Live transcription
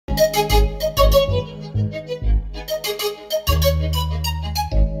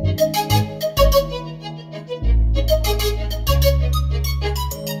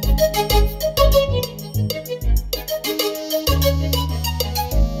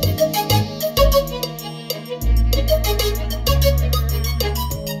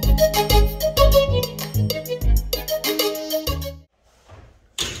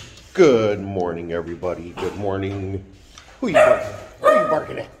morning, everybody. Good morning. Who you barking? Who you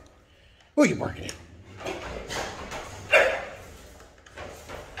barking at? Who you barking at?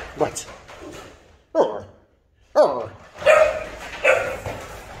 What?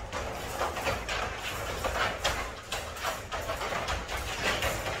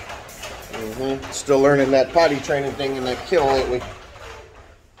 Still learning that potty training thing in that kennel, ain't we?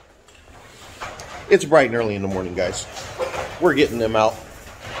 It's bright and early in the morning, guys. We're getting them out.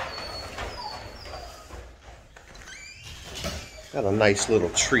 Got a nice little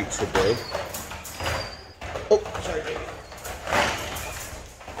treat today. Oh, sorry, baby.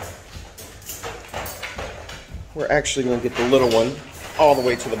 We're actually going to get the little one all the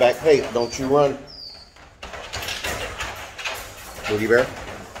way to the back. Hey, don't you run. Boogie Bear.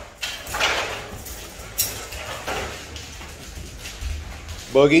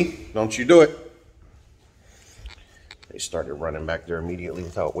 Boogie, don't you do it. They started running back there immediately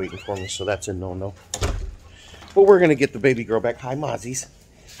without waiting for me, so that's a no-no. But we're going to get the baby girl back. Hi, Mozzies.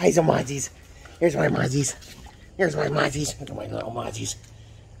 Hi, some Mozzies. Here's my Mozzies. Here's my Mozzies. Look at my little Mozzies.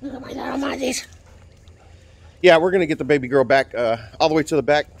 Look at my little Mozzies. Yeah, we're going to get the baby girl back all the way to the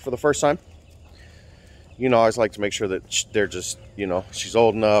back for the first time. You know, I always like to make sure that they're just, you know, she's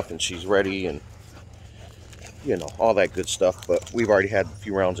old enough and she's ready and, you know, all that good stuff. But we've already had a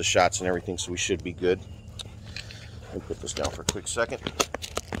few rounds of shots and everything, so we should be good. Let me put this down for a quick second.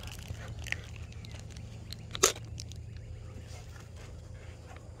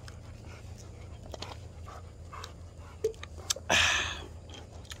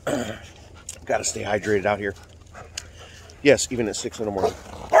 Got to stay hydrated out here. Yes, even at 6 in the morning.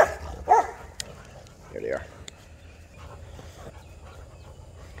 There they are.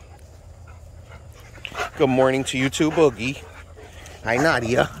 Good morning to you too, Boogie. Hi,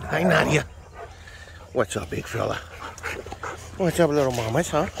 Nadia. Hi, Nadia. What's up, big fella? What's up, little mamas,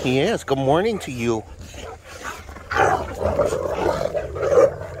 huh? Yes, good morning to you.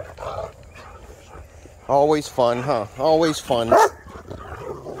 Always fun, huh? Always fun.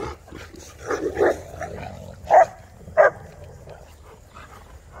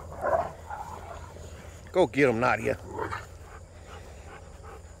 Go get him, Nadia.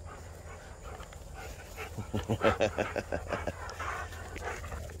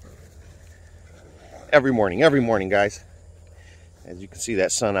 Every morning, guys. As you can see,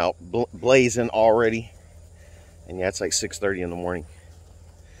 that sun out blazing already. And yeah, it's like 6:30 in the morning.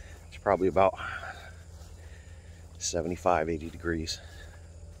 It's probably about 75, 80 degrees.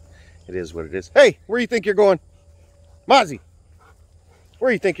 It is what it is. Hey, where do you think you're going? Mozzie,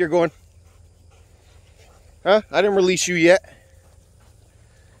 where do you think you're going? Huh? I didn't release you yet.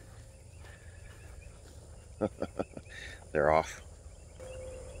 They're off.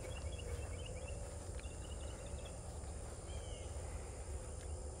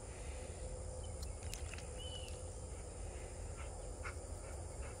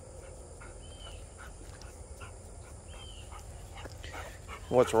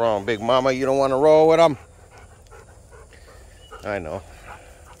 What's wrong, Big Mama? You don't want to roll with them? I know.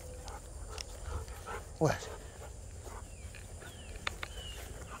 What?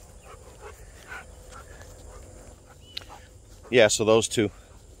 Yeah, so those two,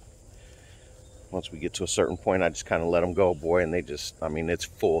 once we get to a certain point, I just kind of let them go, boy, and they just, I mean, it's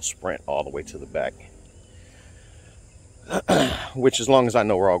full sprint all the way to the back. Which, as long as I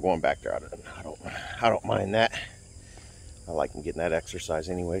know we're all going back there, I don't mind that. I like them getting that exercise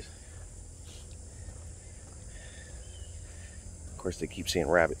anyways. Of course, they keep seeing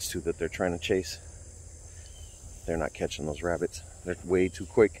rabbits too that they're trying to chase. They're not catching those rabbits. They're way too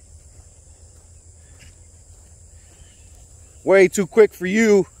quick. Way too quick for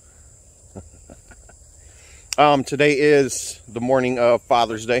you. Today is the morning of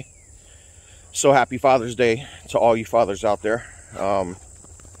Father's Day. So happy Father's Day to all you fathers out there.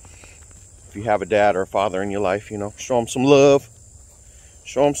 If you have a dad or a father in your life, you know, show them some love.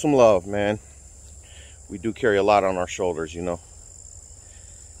 Show them some love, man. We do carry a lot on our shoulders, you know.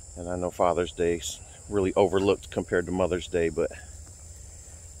 And I know Father's Day's really overlooked compared to Mother's Day, but,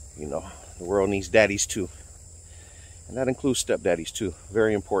 you know, the world needs daddies too. And that includes stepdaddies too.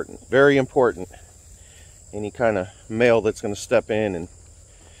 Very important. Very important. Any kind of male that's going to step in and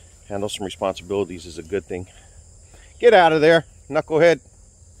handle some responsibilities is a good thing. Get out of there, knucklehead.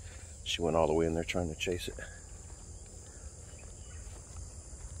 She went all the way in there trying to chase it.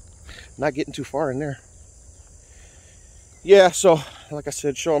 Not getting too far in there. Yeah, so, like I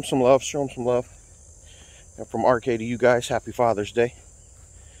said, show them some love. Show them some love. And from RK to you guys, happy Father's Day.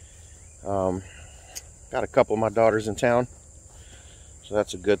 Got a couple of my daughters in town, so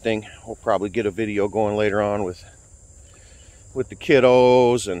that's a good thing. We'll probably get a video going later on with the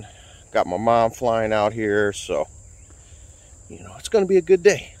kiddos and Got my mom flying out here, so you know, it's going to be a good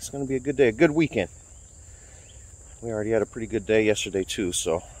day. It's going to be a good day, a good weekend. We already had a pretty good day yesterday too,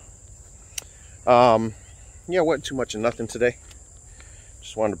 so yeah, wasn't too much of nothing today.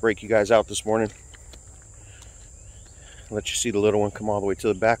 Just wanted to break you guys out this morning. Let you see the little one come all the way to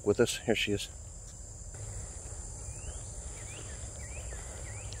the back with us. Here she is.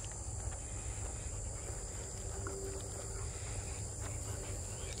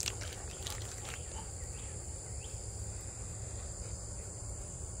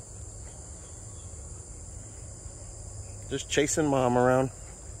 Just chasing mom around.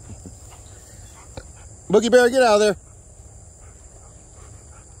 Boogie Bear, get out of there.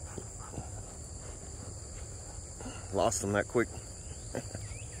 Lost him that quick.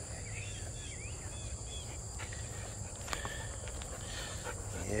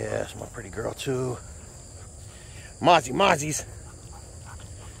 Yes, my pretty girl too. Mozzie, Mozzies.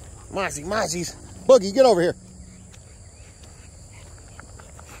 Mozzie, Mozzies. Boogie, get over here.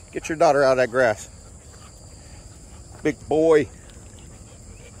 Get your daughter out of that grass. Big boy.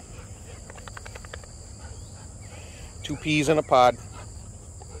 2 peas in a pod.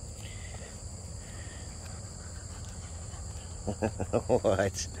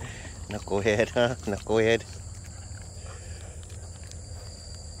 What? Knucklehead, huh? Knucklehead.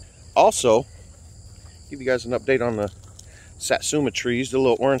 Also, give you guys an update on the Satsuma trees, the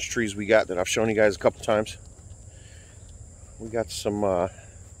little orange trees we got that I've shown you guys a couple times. We got some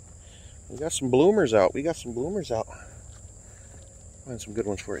bloomers out. Find some good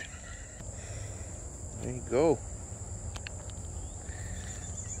ones for you. There you go.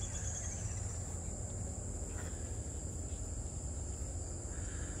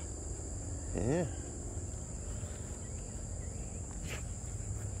 Yeah.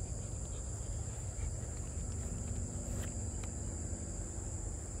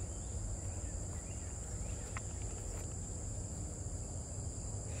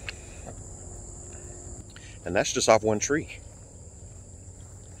 And that's just off one tree.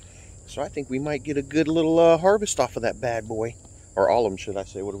 So I think we might get a good little harvest off of that bad boy. Or all of them, should I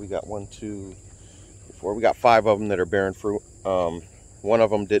say. What do we got? 1, 2, 3, 4. We got 5 of them that are bearing fruit. One of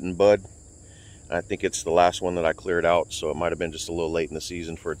them didn't bud. I think it's the last one that I cleared out, so it might have been just a little late in the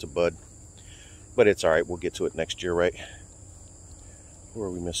season for it to bud. But it's all right. We'll get to it next year, right? Who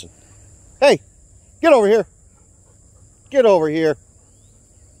are we missing? Hey, get over here. Get over here.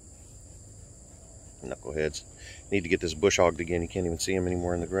 Knuckleheads. Need to get this bush hogged again. You can't even see him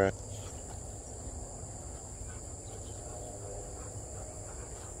anymore in the grass.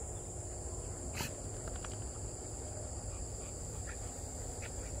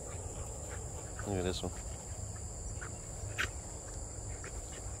 Look at this one.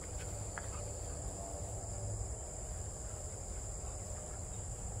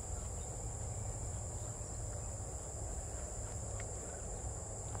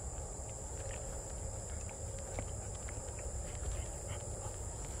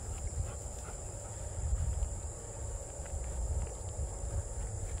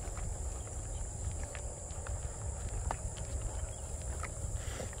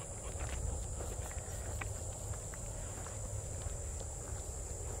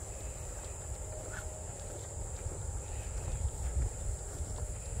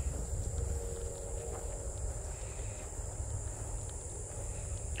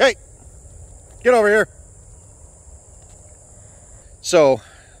 Hey, get over here. So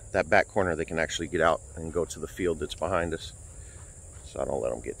that back corner, they can actually get out and go to the field that's behind us. So I don't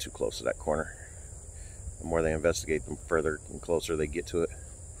let them get too close to that corner. The more they investigate, the further and closer they get to it.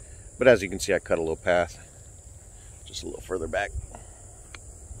 But as you can see, I cut a little path just a little further back.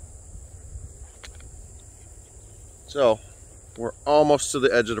 So we're almost to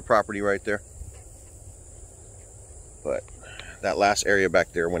the edge of the property right there. But that last area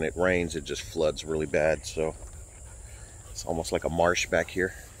back there, when it rains, it just floods really bad. So it's almost like a marsh back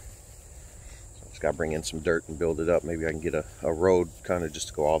here. So I just got to bring in some dirt and build it up. Maybe I can get a road kind of just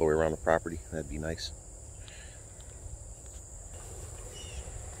to go all the way around the property. That'd be nice.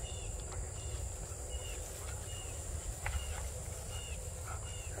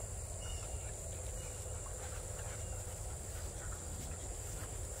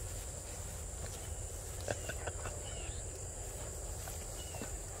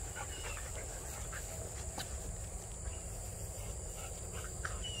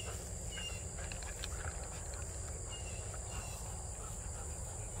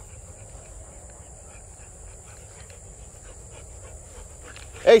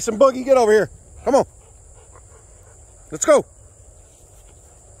 Hey, some boogie, get over here. Come on. Let's go.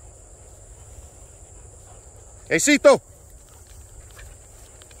 Hey, Cito.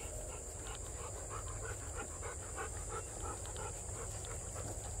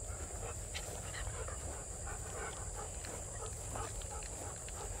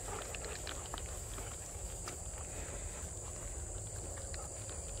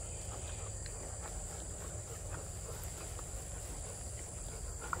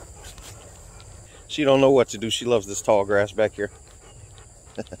 She don't know what to do. She loves this tall grass back here.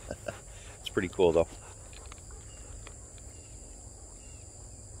 It's pretty cool though.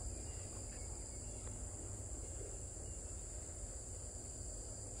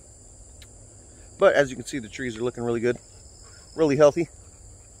 But as you can see, the trees are looking really good, really healthy.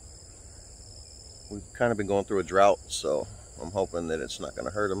 We've kind of been going through a drought, so I'm hoping that it's not going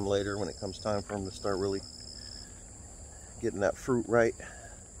to hurt them later when it comes time for them to start really getting that fruit right.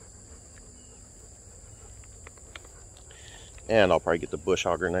 And I'll probably get the bush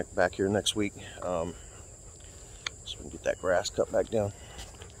hogger back here next week, so we can get that grass cut back down.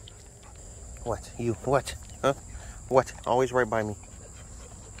 What? You? What? Huh? What? Always right by me.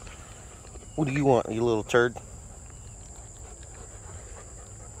 What do you want, you little turd?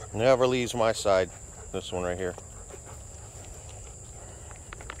 Never leaves my side. This one right here.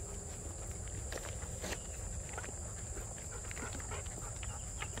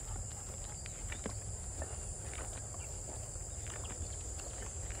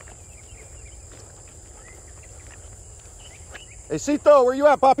 Hey, Cito, where you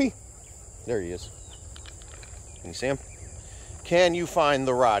at, Pappy? There he is. Can you see him? Can you find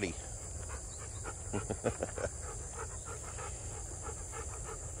the Rottie?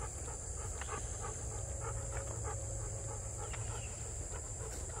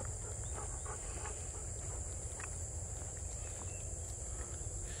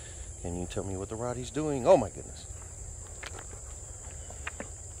 Can you tell me what the Rottie's doing? Oh my goodness.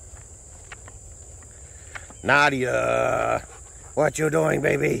 Nadia! What you doing,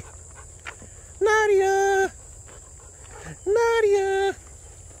 baby? Nadia! Nadia!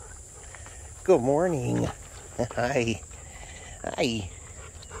 Good morning. Hi. Hi.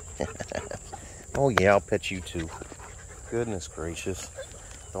 Oh yeah, I'll pet you too. Goodness gracious.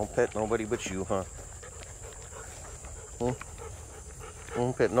 Don't pet nobody but you, huh?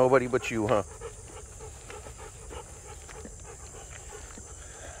 Don't pet nobody but you, huh?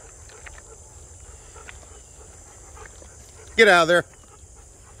 Get out of there.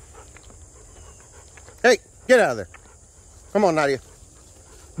 Hey, get out of there. Come on, Nadia.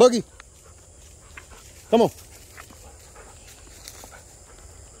 Boogie. Come on.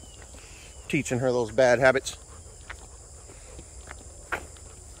 Teaching her those bad habits.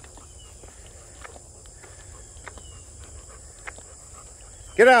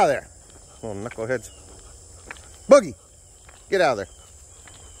 Get out of there. Oh, knuckleheads. Boogie. Get out of there.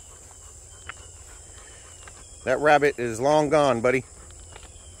 That rabbit is long gone, buddy.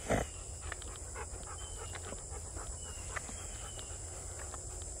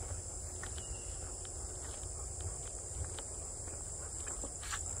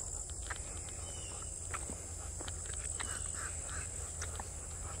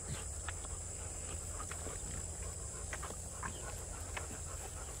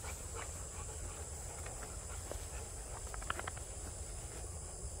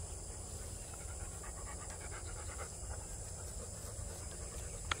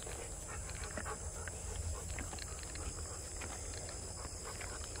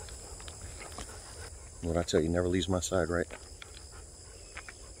 What I tell you, never leaves my side, right?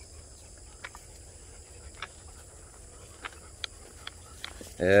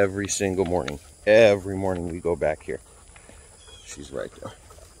 Every single morning. Every morning we go back here. She's right there.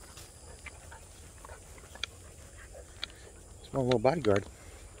 It's my little bodyguard.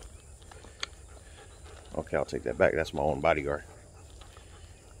 Okay, I'll take that back. That's my own bodyguard.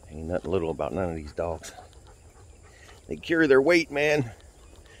 Ain't nothing little about none of these dogs. They carry their weight, man.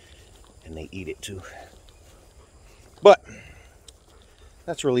 And they eat it too. But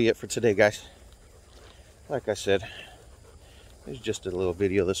that's really it for today, guys. Like I said, it was just a little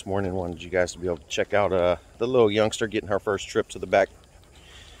video this morning. Wanted you guys to be able to check out the little youngster getting her first trip to the back,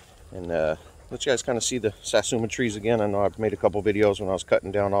 and let you guys kind of see the Satsuma trees again. I know I've made a couple videos when I was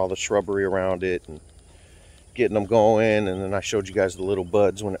cutting down all the shrubbery around it and getting them going, and then I showed you guys the little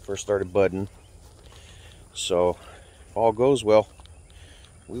buds when it first started budding. So if all goes well,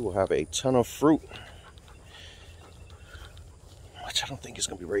 we will have a ton of fruit, which I don't think is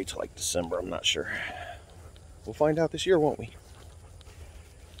going to be ready till like December. I'm not sure. We'll find out this year, won't we?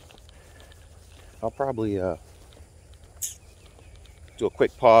 I'll probably do a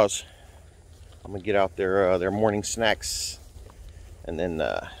quick pause. I'm gonna get out their morning snacks, and then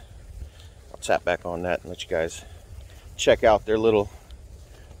I'll tap back on that and let you guys check out their little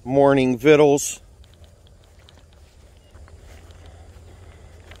morning vittles.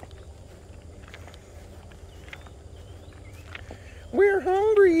 We're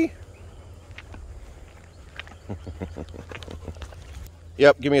hungry.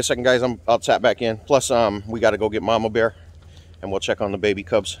 Yep, give me a second, guys. I'll tap back in. Plus, we got to go get Mama Bear. And we'll check on the baby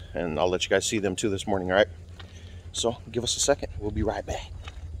cubs, and I'll let you guys see them too this morning, all right? So give us a second. We'll be right back.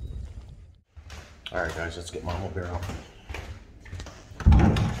 All right, guys, let's get Mama Bear out.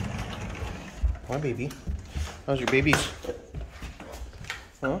 Hi, baby. How's your babies?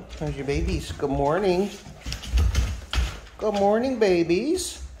 Huh? How's your babies? Good morning. Good morning,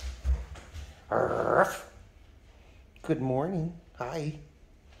 babies. Arf. Good morning. Hi.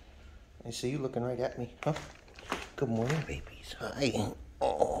 I see you looking right at me, huh? Good morning, babies. Hi.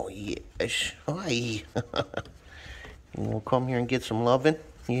 Oh, yes. Hi. We'll come here and get some loving.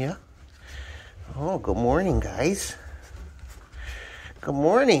 Yeah? Oh, good morning, guys. Good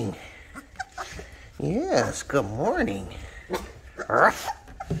morning. Yes, good morning. Arf.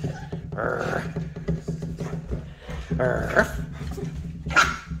 Arf. Arf.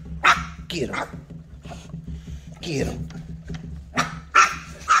 Get him. Get him.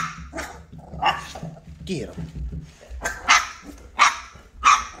 Get him.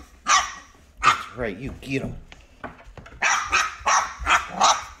 That's right, you get him.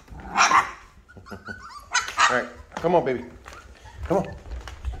 All right, come on, baby. Come on.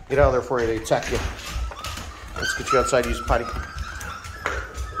 Get out of there before they attack you. Let's get you outside to use potty.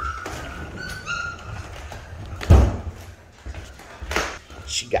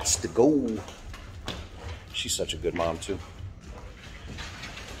 She got to go. She's such a good mom, too.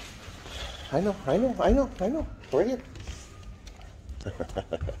 I know. Right here.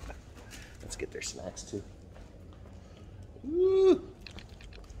 Let's get their snacks, too. Woo!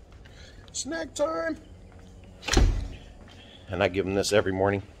 Snack time. And I give them this every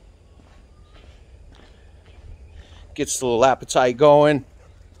morning. Gets the little appetite going.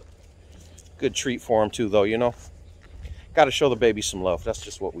 Good treat for them too, though, you know. Got to show the babies some love. That's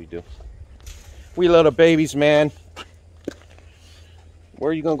just what we do. We love the babies, man.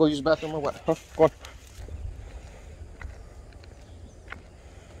 Where are you going to go use the bathroom or what? Huh? Go on.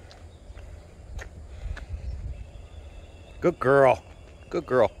 Good girl. Good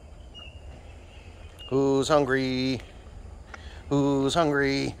girl. Who's hungry? Who's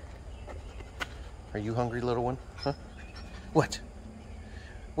hungry? Are you hungry, little one? Huh? What?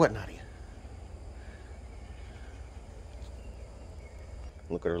 What, Nadia?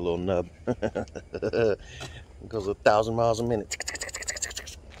 Look at her little nub. It goes 1,000 miles a minute.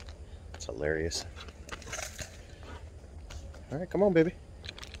 It's hilarious. All right, come on, baby.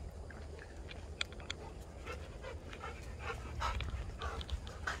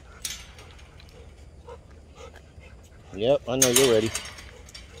 Yep, I know you're ready.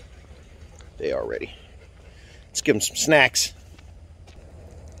 They are ready. Let's give them some snacks.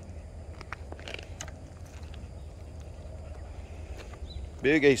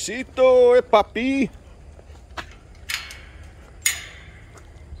 Big acito, Pappy.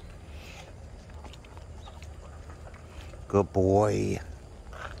 Good boy.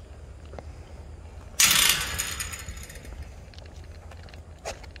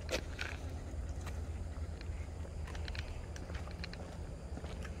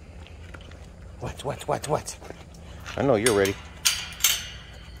 What? I know you're ready.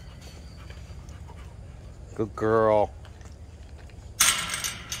 Good girl.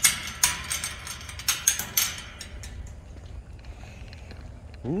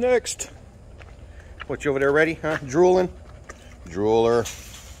 Next. What, you over there ready, huh? Drooling? Drooler.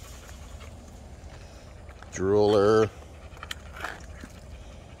 Drooler.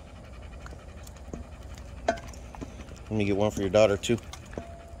 Let me get one for your daughter, too.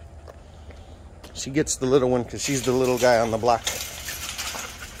 She gets the little one because she's the little guy on the block.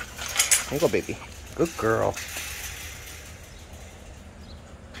 Here you go, baby. Good girl.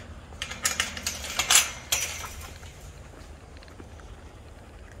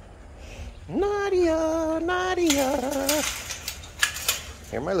 Nadia.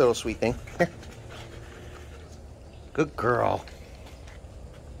 Here, my little sweet thing. Here. Good girl.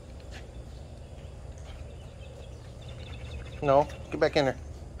 No, get back in there.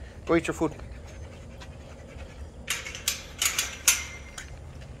 Go eat your food.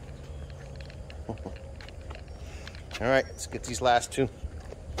 All right, let's get these last two.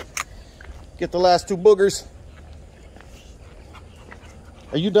 Get the last two boogers.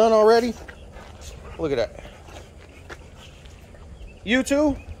 Are you done already? Look at that. You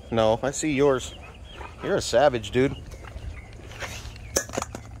too? No, I see yours. You're a savage, dude.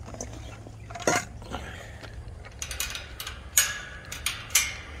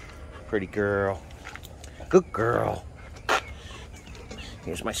 Pretty girl. Good girl.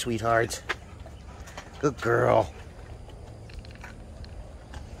 Here's my sweetheart. Good girl.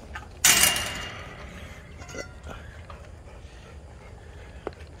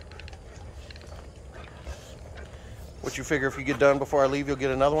 What you figure if you get done before I leave, you'll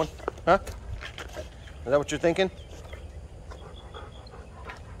get another one? Huh? Is that what you're thinking?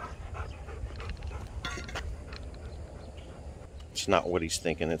 It's not what he's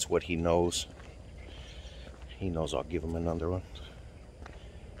thinking, it's what he knows. He knows I'll give him another one.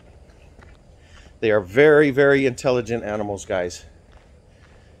 They are very, very intelligent animals, guys.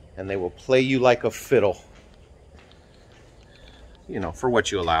 And they will play you like a fiddle. You know, for what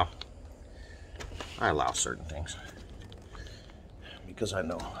you allow. I allow certain things. Because I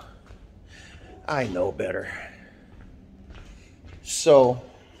know better. So,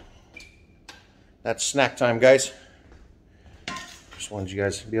 that's snack time, guys. Just wanted you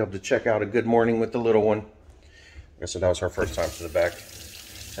guys to be able to check out a good morning with the little one. Like I said, that was her first time to the back.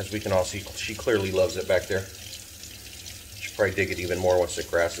 As we can all see, she clearly loves it back there. She'll probably dig it even more once the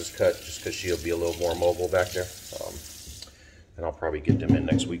grass is cut, just because she'll be a little more mobile back there. And I'll probably get them in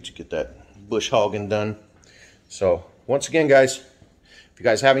next week to get that bush hogging done. So, once again, guys, if you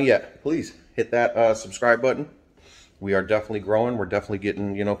guys haven't yet, please hit that subscribe button. We are definitely growing. We're definitely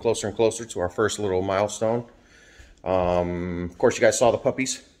getting, you know, closer and closer to our first little milestone. Of course, you guys saw the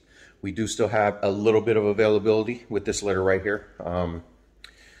puppies. We do still have a little bit of availability with this litter right here.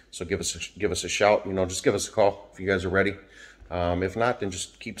 So give us a shout. You know, just give us a call if you guys are ready. If not, then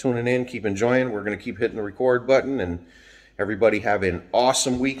just keep tuning in, keep enjoying. We're going to keep hitting the record button. And everybody have an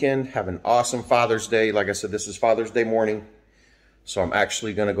awesome weekend. Have an awesome Father's Day. Like I said, this is Father's Day morning. So I'm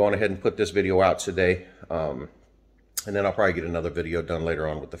actually going to go on ahead and put this video out today. And then I'll probably get another video done later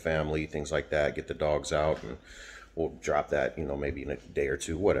on with the family, things like that. Get the dogs out, and we'll drop that, you know, maybe in a day or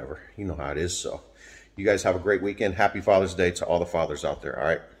two, whatever. You know how it is. So you guys have a great weekend. Happy Father's Day to all the fathers out there. All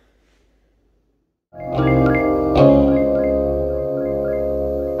right.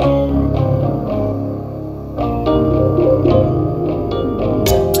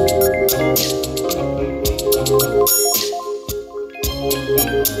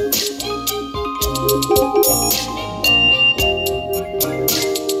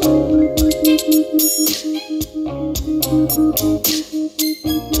 Thank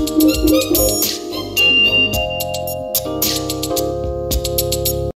you.